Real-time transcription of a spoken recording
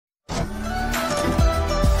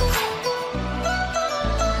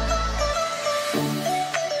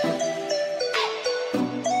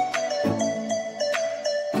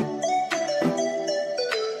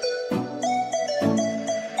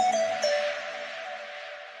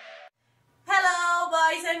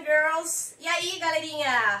Pronouns! E aí,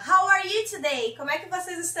 galerinha? How are you today? Como é que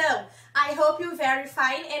vocês estão? I hope you're very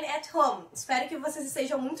fine and at home. Espero que vocês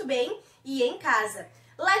estejam muito bem e em casa.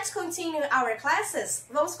 Let's continue our classes?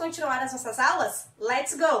 Vamos continuar as nossas aulas?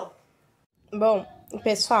 Let's go! Bom,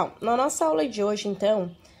 pessoal, na nossa aula de hoje,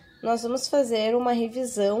 então, nós vamos fazer uma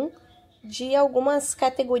revisão de algumas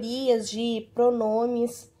categorias de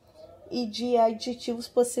pronomes e de adjetivos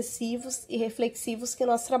possessivos e reflexivos que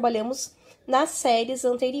nós trabalhamos nas séries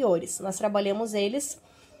anteriores. Nós trabalhamos eles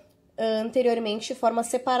anteriormente de forma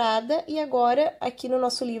separada e agora, aqui no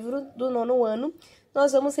nosso livro do 9º ano,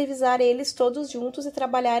 nós vamos revisar eles todos juntos e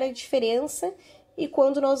trabalhar a diferença e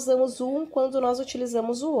quando nós usamos um, quando nós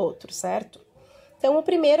utilizamos o outro, certo? Então, o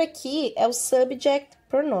primeiro aqui é o subject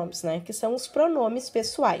pronouns, né? Que são os pronomes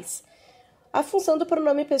pessoais. A função do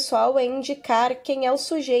pronome pessoal é indicar quem é o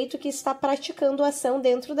sujeito que está praticando a ação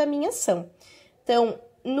dentro da minha ação. Então,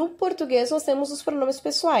 no português, nós temos os pronomes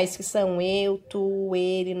pessoais, que são eu, tu,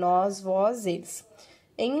 ele, nós, vós, eles.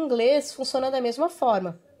 Em inglês, funciona da mesma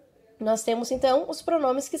forma. Nós temos, então, os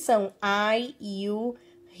pronomes que são I, you,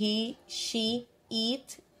 he, she,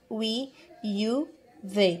 it, we, you,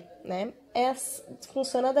 they, né?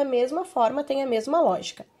 Funciona da mesma forma, tem a mesma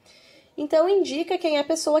lógica. Então, indica quem é a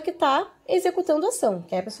pessoa que está executando a ação,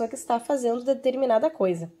 quem é a pessoa que está fazendo determinada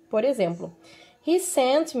coisa. Por exemplo, he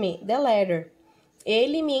sent me the letter.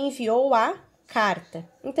 Ele me enviou a carta.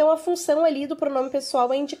 Então, a função ali do pronome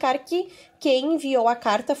pessoal é indicar que quem enviou a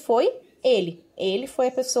carta foi ele. Ele foi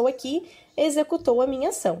a pessoa que executou a minha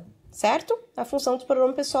ação, certo? A função do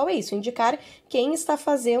pronome pessoal é isso, indicar quem está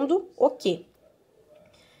fazendo o quê.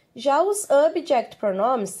 Já os object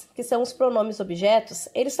pronouns, que são os pronomes objetos,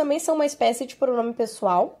 eles também são uma espécie de pronome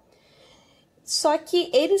pessoal, só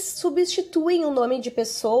que eles substituem o nome de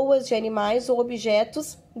pessoas, de animais ou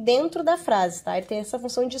objetos dentro da frase, tá? Ele tem essa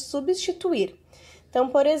função de substituir. Então,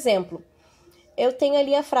 por exemplo, eu tenho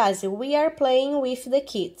ali a frase We are playing with the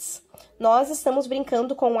kids. Nós estamos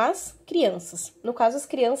brincando com as crianças. No caso, as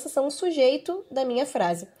crianças são o sujeito da minha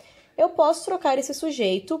frase. Eu posso trocar esse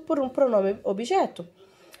sujeito por um pronome objeto.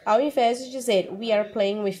 Ao invés de dizer we are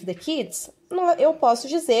playing with the kids, eu posso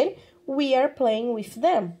dizer we are playing with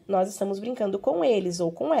them. Nós estamos brincando com eles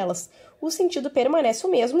ou com elas. O sentido permanece o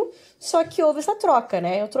mesmo, só que houve essa troca,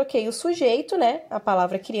 né? Eu troquei o sujeito, né? A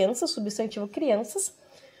palavra criança, o substantivo crianças,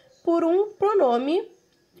 por um pronome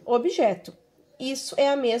objeto. Isso é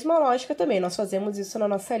a mesma lógica também. Nós fazemos isso na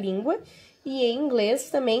nossa língua e em inglês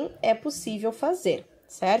também é possível fazer,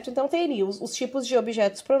 certo? Então, teria os tipos de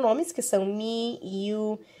objetos pronomes, que são me,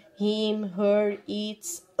 you, him, her,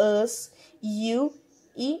 it, us, you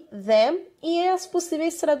e them, e as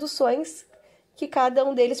possíveis traduções que cada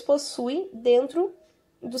um deles possui dentro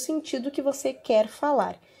do sentido que você quer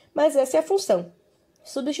falar. Mas essa é a função,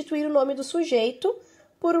 substituir o nome do sujeito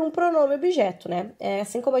por um pronome objeto, né?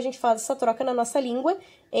 Assim como a gente faz essa troca na nossa língua,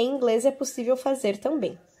 em inglês é possível fazer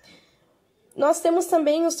também. Nós temos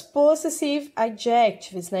também os Possessive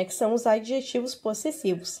Adjectives, né, que são os adjetivos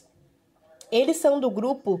possessivos. Eles são do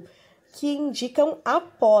grupo que indicam a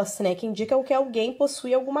posse, né, que indicam que alguém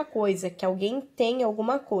possui alguma coisa, que alguém tem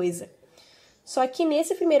alguma coisa. Só que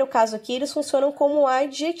nesse primeiro caso aqui, eles funcionam como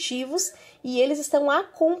adjetivos e eles estão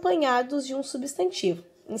acompanhados de um substantivo.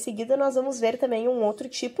 Em seguida, nós vamos ver também um outro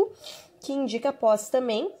tipo que indica a posse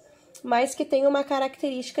também, mas que tem uma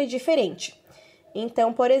característica diferente.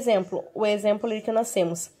 Então, por exemplo, o exemplo ali que nós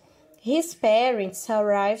temos. His parents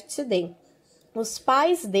arrived today. Os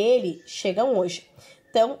pais dele chegam hoje.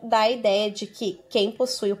 Então, dá a ideia de que quem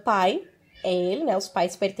possui o pai é ele, né? Os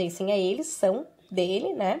pais pertencem a ele, são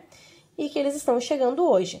dele, né? E que eles estão chegando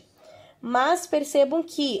hoje. Mas percebam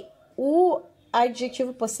que o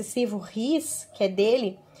adjetivo possessivo his, que é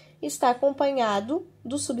dele, está acompanhado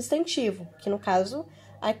do substantivo, que no caso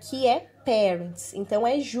aqui é parents, então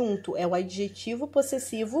é junto, é o adjetivo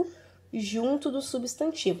possessivo junto do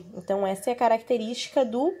substantivo. Então, essa é a característica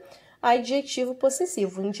do adjetivo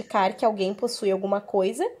possessivo, indicar que alguém possui alguma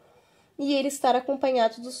coisa e ele estar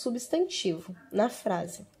acompanhado do substantivo na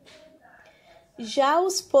frase. Já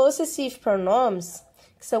os possessive pronouns,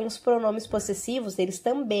 que são os pronomes possessivos, eles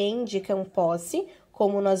também indicam posse,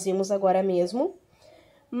 como nós vimos agora mesmo,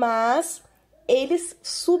 mas eles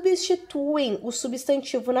substituem o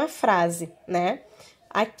substantivo na frase, né?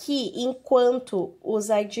 Aqui, enquanto os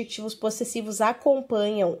adjetivos possessivos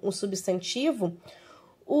acompanham o substantivo,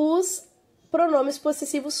 os pronomes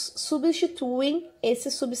possessivos substituem esse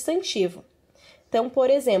substantivo. Então, por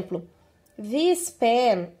exemplo, this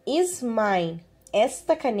pen is mine.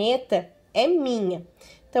 Esta caneta é minha.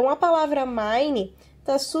 Então, a palavra mine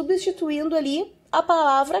está substituindo ali a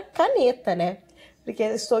palavra caneta, né? Porque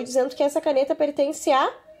eu estou dizendo que essa caneta pertence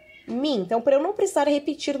a mim. Então, para eu não precisar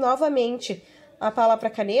repetir novamente a palavra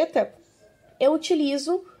caneta, eu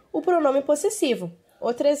utilizo o pronome possessivo.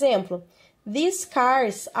 Outro exemplo. These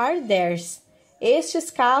cars are theirs. Estes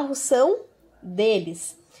carros são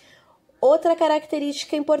deles. Outra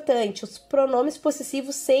característica importante, os pronomes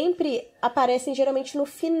possessivos sempre aparecem geralmente no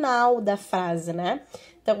final da frase, né?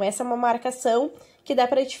 Então, essa é uma marcação que dá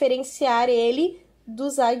para diferenciar ele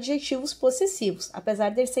dos adjetivos possessivos. Apesar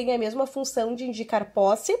de eles terem a mesma função de indicar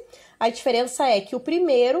posse, a diferença é que o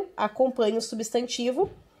primeiro acompanha o substantivo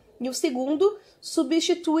e o segundo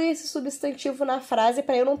substitui esse substantivo na frase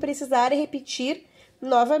para eu não precisar repetir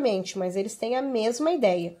novamente, mas eles têm a mesma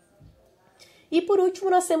ideia. E por último,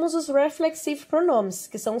 nós temos os reflexive pronouns,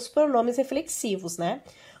 que são os pronomes reflexivos, né?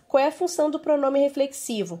 Qual é a função do pronome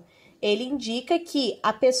reflexivo? Ele indica que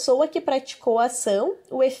a pessoa que praticou a ação,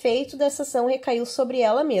 o efeito dessa ação recaiu sobre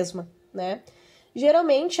ela mesma, né?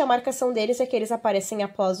 Geralmente, a marcação deles é que eles aparecem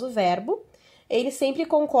após o verbo, eles sempre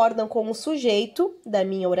concordam com o sujeito da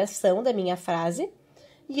minha oração, da minha frase,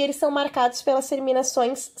 e eles são marcados pelas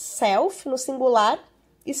terminações self no singular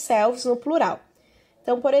e selves no plural.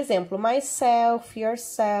 Então, por exemplo, myself,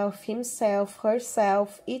 yourself, himself,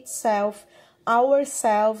 herself, itself,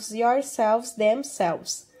 ourselves, yourselves,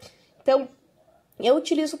 themselves. Então, eu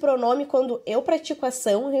utilizo o pronome quando eu pratico a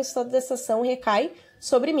ação e o resultado dessa ação recai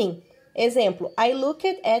sobre mim. Exemplo, I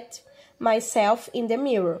looked at myself in the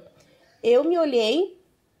mirror. Eu me olhei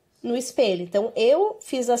no espelho. Então, eu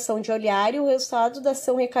fiz a ação de olhar e o resultado da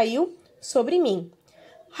ação recaiu sobre mim.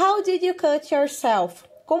 How did you cut yourself?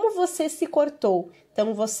 Como você se cortou?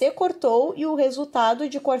 Então, você cortou e o resultado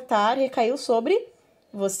de cortar recaiu sobre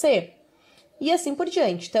você. E assim por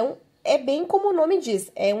diante. Então, é bem como o nome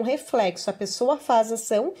diz, é um reflexo. A pessoa faz a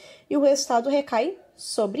ação e o resultado recai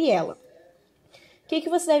sobre ela. O que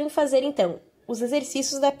vocês devem fazer, então? Os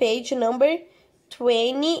exercícios da page number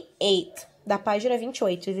 28, da página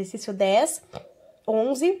 28. Exercício 10,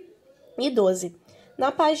 11 e 12.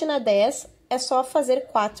 Na página 10, é só fazer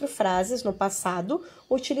 4 frases no passado,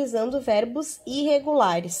 utilizando verbos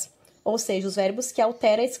irregulares. Ou seja, os verbos que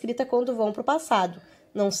alteram a escrita quando vão para o passado.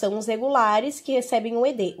 Não são os regulares que recebem um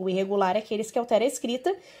ED. O irregular é aqueles que alteram a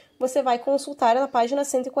escrita. Você vai consultar na página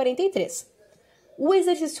 143. O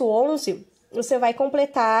exercício 11, você vai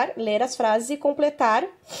completar, ler as frases e completar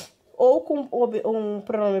ou com um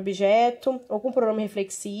pronome objeto, ou com pronome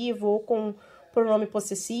reflexivo, ou com pronome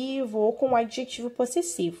possessivo, ou com adjetivo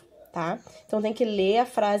possessivo, tá? Então, tem que ler a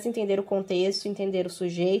frase, entender o contexto, entender o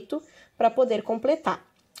sujeito, para poder completar.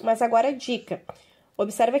 Mas agora a dica.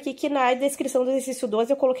 Observe aqui que na descrição do exercício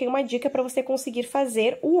 12 eu coloquei uma dica para você conseguir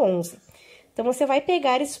fazer o 11. Então, você vai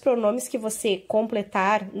pegar esses pronomes que você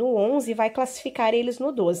completar no 11 e vai classificar eles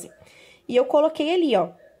no 12. E eu coloquei ali, ó,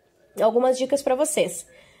 algumas dicas para vocês.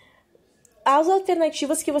 As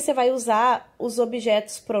alternativas que você vai usar, os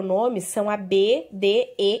objetos pronomes, são a B,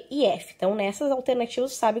 D, E e F. Então, nessas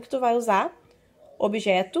alternativas, sabe que tu vai usar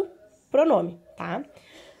objeto, pronome, tá?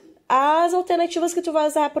 As alternativas que tu vai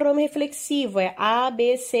usar pronome reflexivo é A,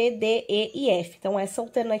 B, C, D, E e F. Então, essas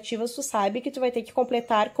alternativas tu sabe que tu vai ter que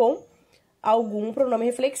completar com algum pronome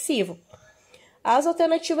reflexivo. As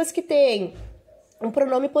alternativas que tem um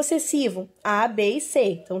pronome possessivo, A, B e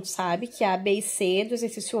C. Então, tu sabe que A, B e C do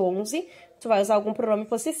exercício 11, tu vai usar algum pronome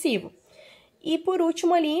possessivo. E, por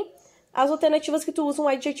último ali, as alternativas que tu usa um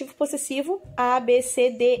adjetivo possessivo, A, B, C,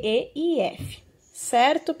 D, E e F.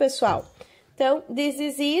 Certo, pessoal? Então, this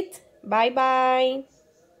is it. Bye, bye!